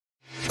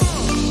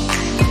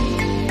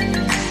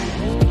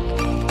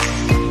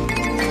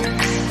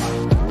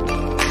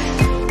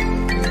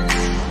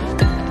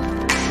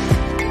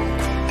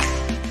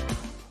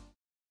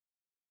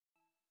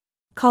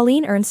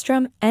Colleen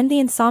Ehrnstrom and the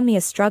Insomnia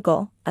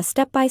Struggle, a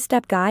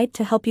step-by-step guide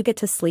to help you get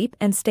to sleep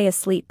and stay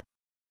asleep.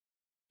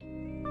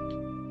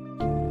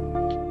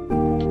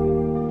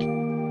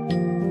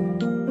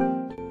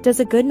 Does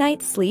a good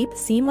night's sleep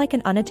seem like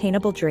an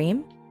unattainable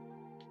dream?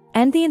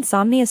 And the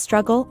Insomnia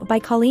Struggle by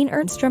Colleen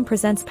Ehrnstrom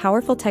presents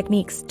powerful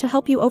techniques to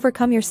help you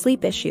overcome your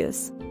sleep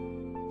issues.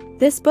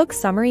 This book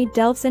summary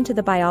delves into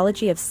the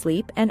biology of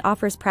sleep and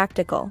offers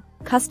practical,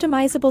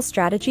 customizable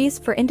strategies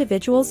for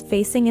individuals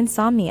facing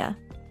insomnia.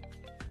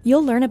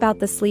 You'll learn about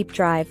the sleep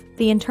drive,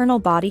 the internal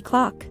body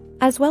clock,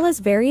 as well as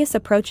various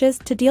approaches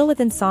to deal with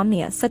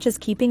insomnia such as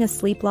keeping a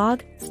sleep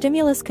log,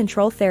 stimulus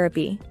control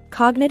therapy,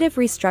 cognitive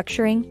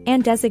restructuring,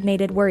 and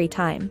designated worry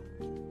time.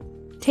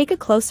 Take a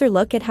closer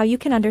look at how you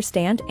can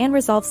understand and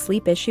resolve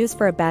sleep issues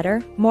for a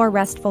better, more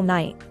restful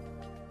night.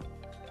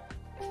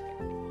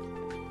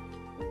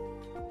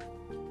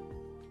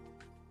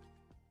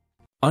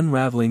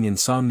 Unraveling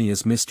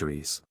insomnia's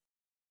mysteries.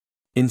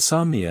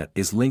 Insomnia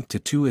is linked to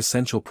two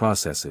essential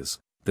processes,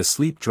 the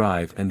sleep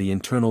drive and the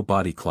internal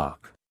body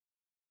clock.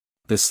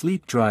 The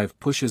sleep drive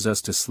pushes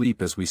us to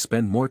sleep as we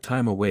spend more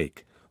time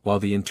awake, while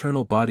the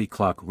internal body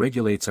clock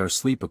regulates our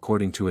sleep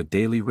according to a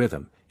daily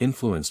rhythm,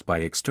 influenced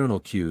by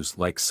external cues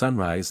like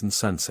sunrise and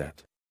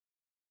sunset.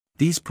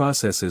 These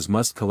processes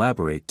must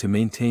collaborate to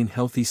maintain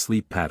healthy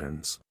sleep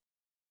patterns.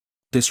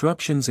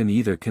 Disruptions in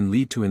either can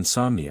lead to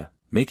insomnia,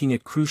 making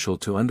it crucial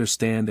to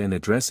understand and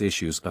address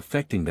issues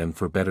affecting them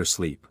for better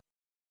sleep.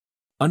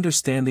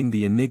 Understanding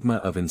the enigma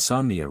of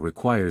insomnia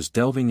requires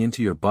delving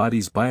into your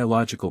body's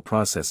biological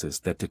processes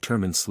that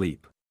determine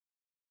sleep.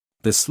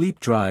 The sleep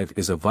drive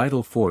is a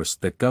vital force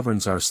that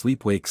governs our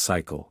sleep-wake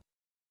cycle.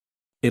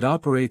 It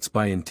operates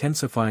by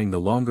intensifying the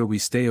longer we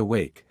stay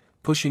awake,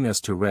 pushing us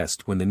to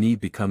rest when the need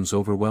becomes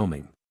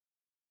overwhelming.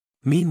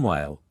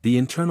 Meanwhile, the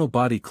internal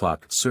body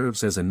clock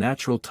serves as a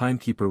natural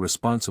timekeeper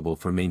responsible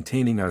for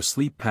maintaining our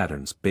sleep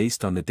patterns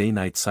based on the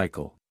day-night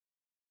cycle.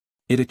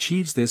 It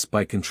achieves this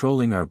by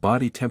controlling our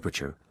body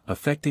temperature,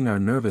 affecting our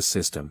nervous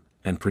system,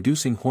 and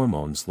producing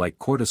hormones like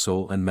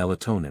cortisol and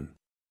melatonin.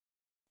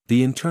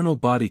 The internal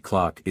body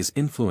clock is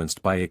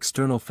influenced by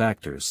external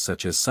factors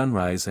such as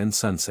sunrise and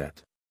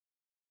sunset.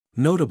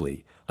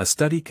 Notably, a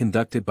study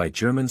conducted by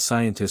German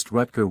scientist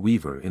Rutger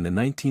Weaver in the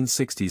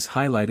 1960s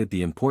highlighted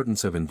the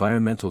importance of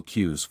environmental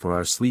cues for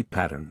our sleep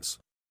patterns.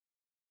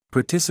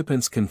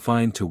 Participants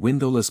confined to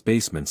windowless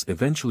basements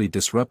eventually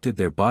disrupted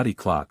their body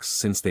clocks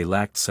since they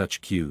lacked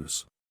such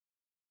cues.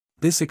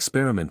 This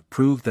experiment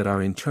proved that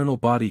our internal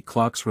body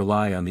clocks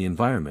rely on the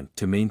environment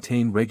to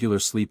maintain regular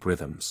sleep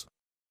rhythms.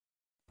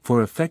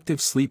 For effective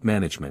sleep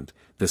management,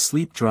 the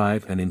sleep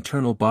drive and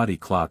internal body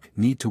clock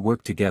need to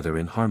work together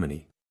in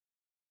harmony.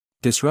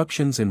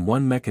 Disruptions in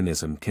one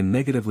mechanism can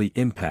negatively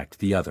impact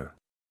the other.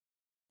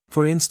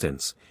 For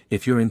instance,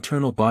 if your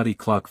internal body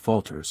clock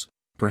falters,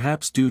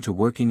 perhaps due to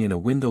working in a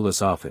windowless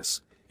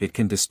office, it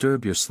can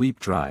disturb your sleep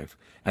drive,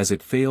 as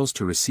it fails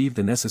to receive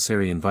the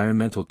necessary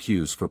environmental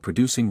cues for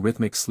producing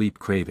rhythmic sleep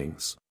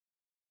cravings.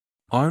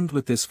 Armed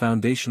with this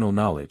foundational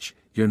knowledge,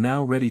 you're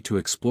now ready to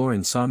explore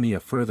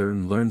insomnia further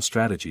and learn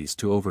strategies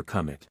to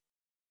overcome it.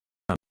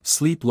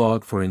 Sleep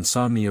log for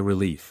insomnia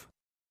relief.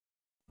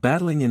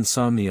 Battling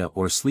insomnia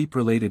or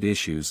sleep-related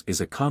issues is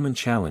a common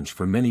challenge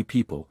for many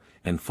people,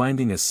 and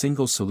finding a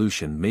single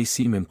solution may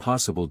seem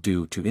impossible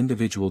due to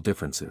individual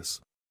differences.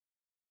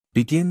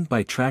 Begin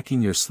by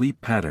tracking your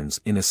sleep patterns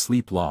in a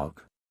sleep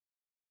log.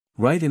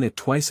 Write in it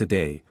twice a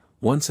day,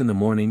 once in the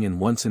morning and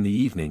once in the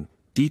evening,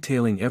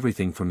 detailing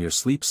everything from your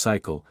sleep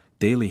cycle,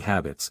 daily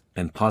habits,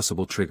 and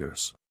possible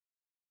triggers.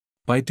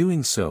 By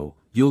doing so,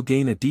 you'll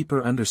gain a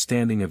deeper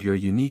understanding of your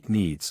unique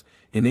needs,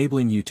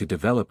 enabling you to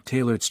develop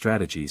tailored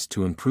strategies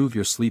to improve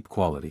your sleep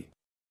quality.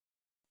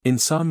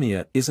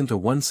 Insomnia isn't a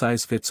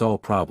one-size-fits-all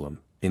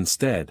problem,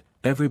 instead,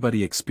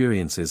 everybody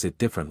experiences it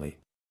differently.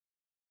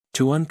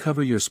 To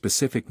uncover your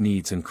specific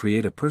needs and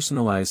create a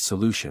personalized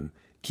solution,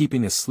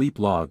 keeping a sleep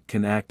log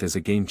can act as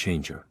a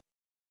game-changer.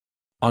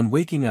 On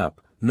waking up,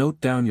 note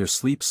down your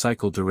sleep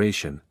cycle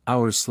duration,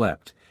 hours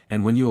slept,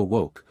 and when you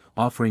awoke,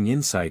 offering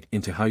insight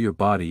into how your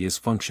body is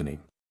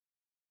functioning.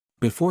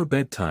 Before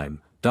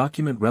bedtime,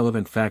 document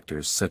relevant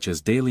factors such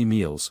as daily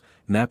meals,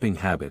 napping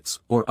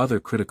habits, or other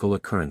critical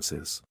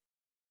occurrences.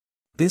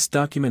 This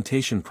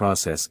documentation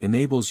process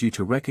enables you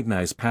to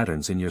recognize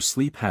patterns in your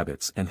sleep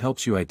habits and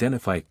helps you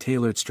identify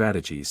tailored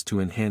strategies to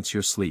enhance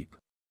your sleep.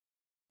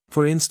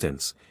 For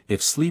instance,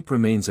 if sleep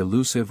remains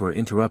elusive or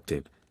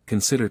interrupted,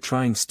 consider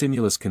trying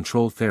stimulus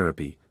control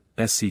therapy,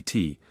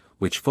 SCT,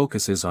 which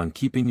focuses on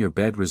keeping your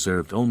bed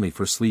reserved only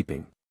for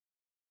sleeping.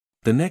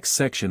 The next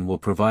section will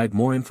provide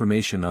more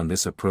information on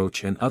this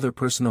approach and other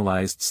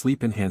personalized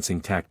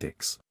sleep-enhancing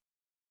tactics.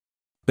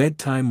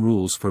 Bedtime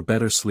rules for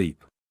better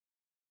sleep.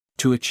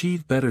 To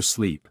achieve better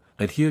sleep,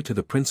 adhere to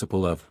the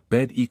principle of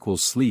bed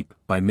equals sleep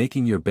by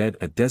making your bed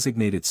a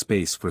designated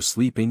space for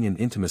sleeping and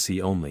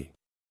intimacy only.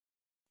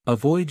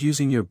 Avoid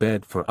using your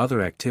bed for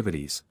other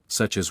activities,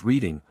 such as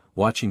reading,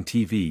 watching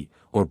TV,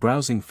 or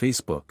browsing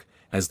Facebook,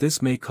 as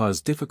this may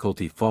cause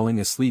difficulty falling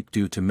asleep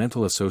due to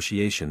mental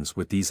associations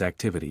with these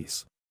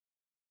activities.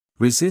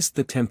 Resist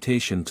the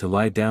temptation to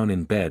lie down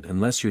in bed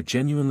unless you're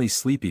genuinely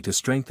sleepy to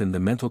strengthen the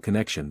mental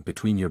connection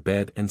between your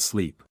bed and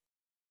sleep.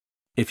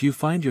 If you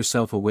find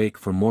yourself awake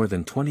for more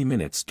than 20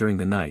 minutes during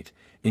the night,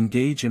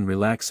 engage in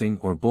relaxing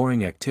or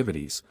boring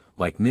activities,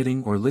 like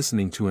knitting or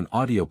listening to an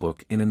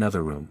audiobook in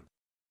another room.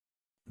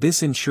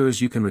 This ensures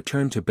you can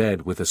return to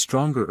bed with a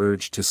stronger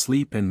urge to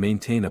sleep and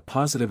maintain a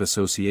positive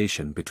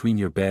association between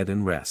your bed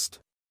and rest.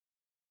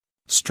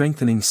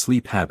 Strengthening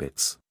sleep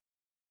habits.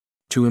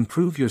 To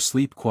improve your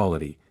sleep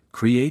quality,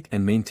 create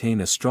and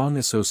maintain a strong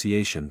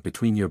association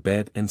between your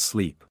bed and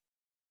sleep.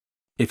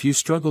 If you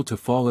struggle to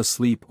fall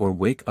asleep or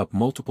wake up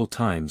multiple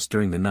times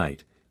during the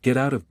night, get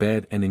out of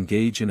bed and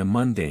engage in a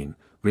mundane,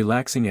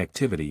 relaxing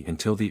activity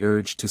until the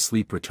urge to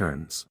sleep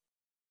returns.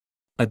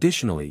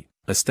 Additionally,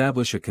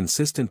 establish a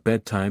consistent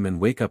bedtime and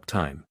wake-up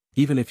time,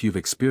 even if you've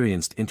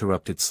experienced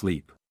interrupted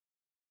sleep.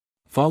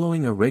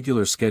 Following a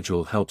regular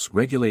schedule helps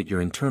regulate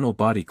your internal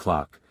body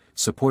clock,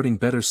 supporting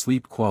better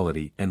sleep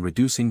quality and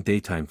reducing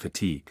daytime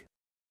fatigue.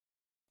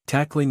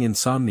 Tackling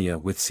insomnia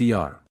with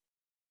CR.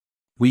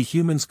 We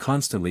humans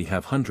constantly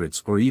have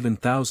hundreds or even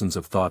thousands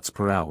of thoughts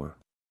per hour.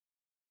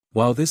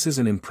 While this is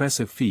an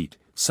impressive feat,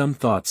 some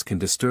thoughts can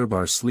disturb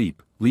our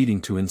sleep,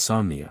 leading to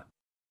insomnia.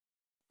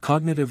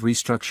 Cognitive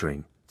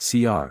restructuring,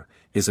 CR,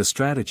 is a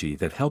strategy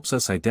that helps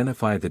us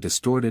identify the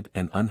distorted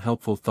and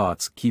unhelpful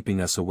thoughts keeping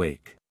us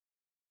awake.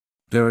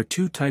 There are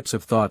two types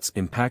of thoughts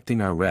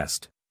impacting our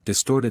rest: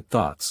 distorted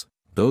thoughts,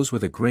 those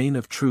with a grain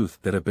of truth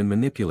that have been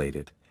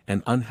manipulated,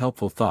 and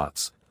unhelpful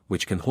thoughts,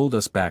 which can hold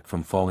us back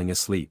from falling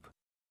asleep.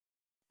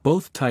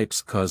 Both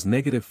types cause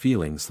negative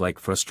feelings like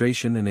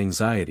frustration and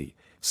anxiety,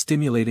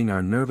 stimulating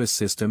our nervous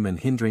system and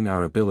hindering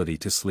our ability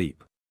to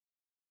sleep.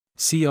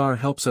 CR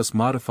helps us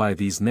modify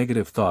these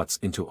negative thoughts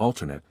into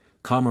alternate,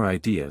 calmer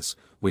ideas,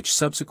 which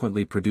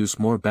subsequently produce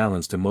more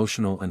balanced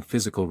emotional and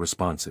physical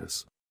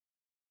responses.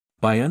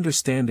 By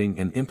understanding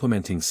and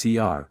implementing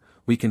CR,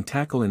 we can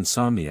tackle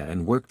insomnia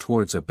and work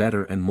towards a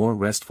better and more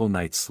restful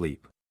night's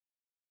sleep.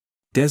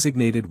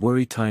 Designated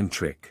worry time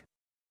trick.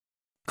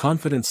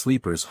 Confident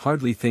sleepers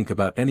hardly think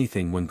about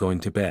anything when going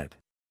to bed.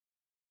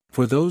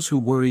 For those who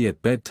worry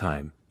at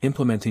bedtime,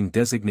 implementing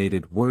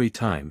designated worry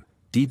time,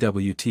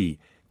 DWT,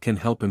 can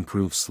help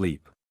improve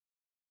sleep.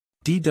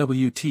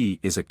 DWT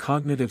is a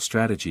cognitive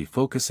strategy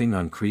focusing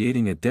on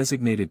creating a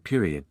designated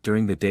period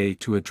during the day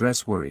to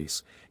address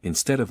worries,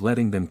 instead of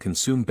letting them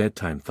consume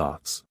bedtime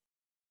thoughts.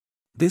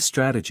 This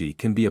strategy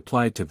can be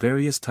applied to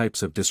various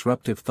types of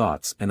disruptive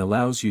thoughts and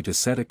allows you to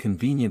set a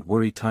convenient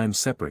worry time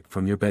separate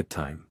from your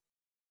bedtime.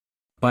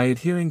 By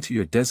adhering to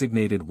your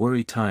designated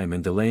worry time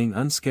and delaying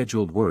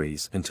unscheduled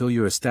worries until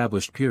your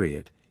established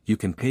period, you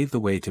can pave the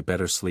way to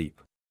better sleep.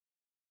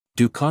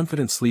 Do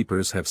confident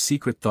sleepers have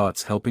secret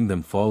thoughts helping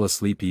them fall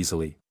asleep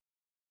easily?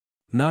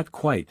 Not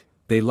quite,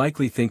 they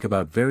likely think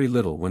about very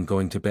little when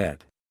going to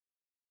bed.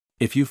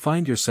 If you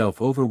find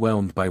yourself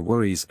overwhelmed by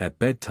worries at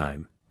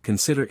bedtime,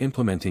 consider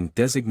implementing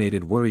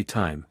designated worry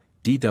time,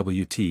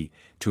 DWT,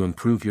 to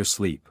improve your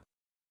sleep.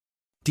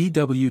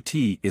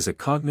 DWT is a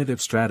cognitive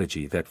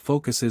strategy that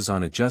focuses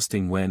on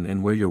adjusting when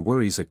and where your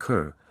worries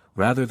occur,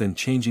 rather than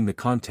changing the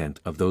content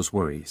of those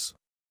worries.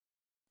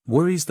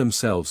 Worries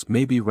themselves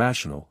may be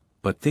rational,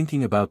 but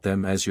thinking about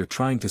them as you're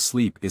trying to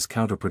sleep is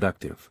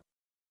counterproductive.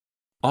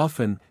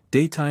 Often,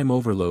 daytime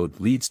overload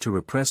leads to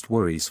repressed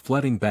worries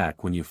flooding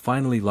back when you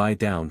finally lie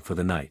down for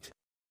the night.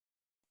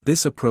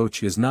 This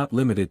approach is not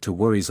limited to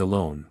worries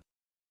alone.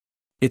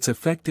 It's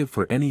effective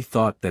for any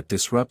thought that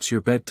disrupts your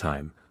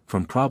bedtime,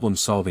 from problem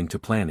solving to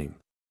planning.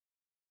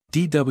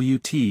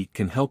 DWT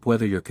can help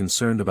whether you're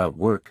concerned about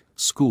work,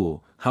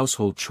 school,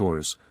 household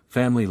chores,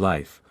 family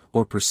life,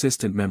 or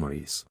persistent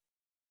memories.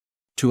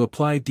 To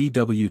apply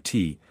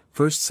DWT,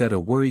 first set a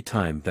worry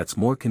time that's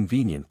more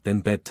convenient than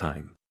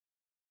bedtime.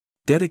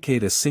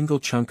 Dedicate a single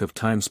chunk of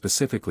time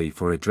specifically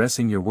for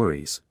addressing your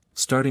worries,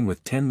 starting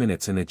with 10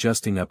 minutes and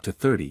adjusting up to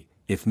 30,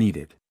 if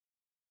needed.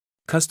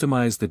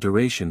 Customize the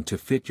duration to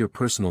fit your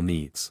personal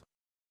needs.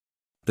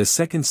 The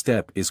second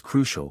step is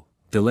crucial: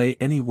 delay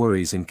any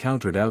worries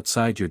encountered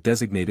outside your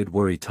designated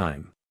worry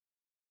time.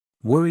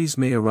 Worries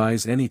may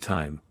arise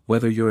anytime,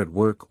 whether you're at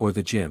work or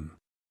the gym.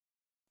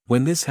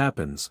 When this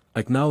happens,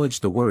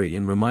 acknowledge the worry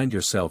and remind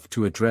yourself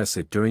to address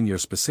it during your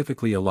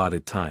specifically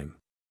allotted time.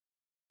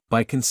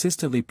 By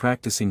consistently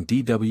practicing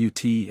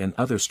DWT and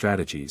other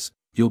strategies,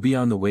 you'll be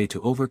on the way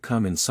to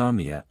overcome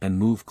insomnia and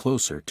move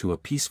closer to a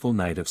peaceful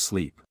night of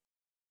sleep.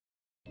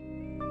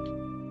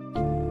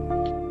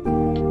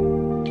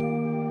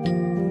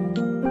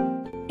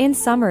 In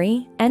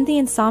summary, End the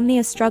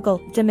Insomnia Struggle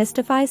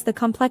demystifies the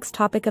complex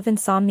topic of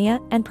insomnia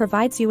and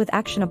provides you with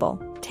actionable,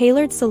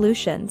 tailored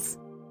solutions.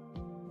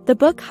 The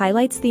book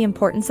highlights the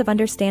importance of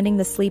understanding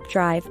the sleep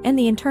drive and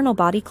the internal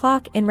body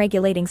clock in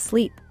regulating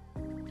sleep.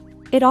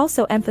 It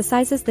also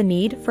emphasizes the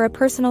need for a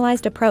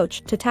personalized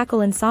approach to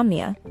tackle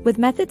insomnia, with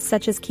methods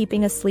such as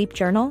keeping a sleep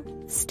journal,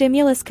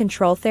 stimulus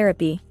control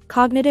therapy,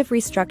 cognitive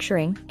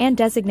restructuring, and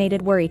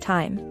designated worry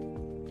time.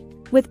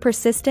 With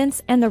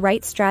persistence and the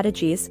right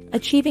strategies,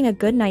 achieving a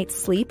good night's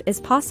sleep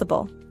is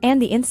possible.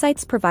 And the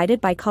insights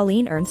provided by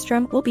Colleen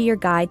Ehrnstrom will be your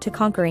guide to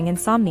conquering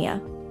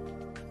insomnia.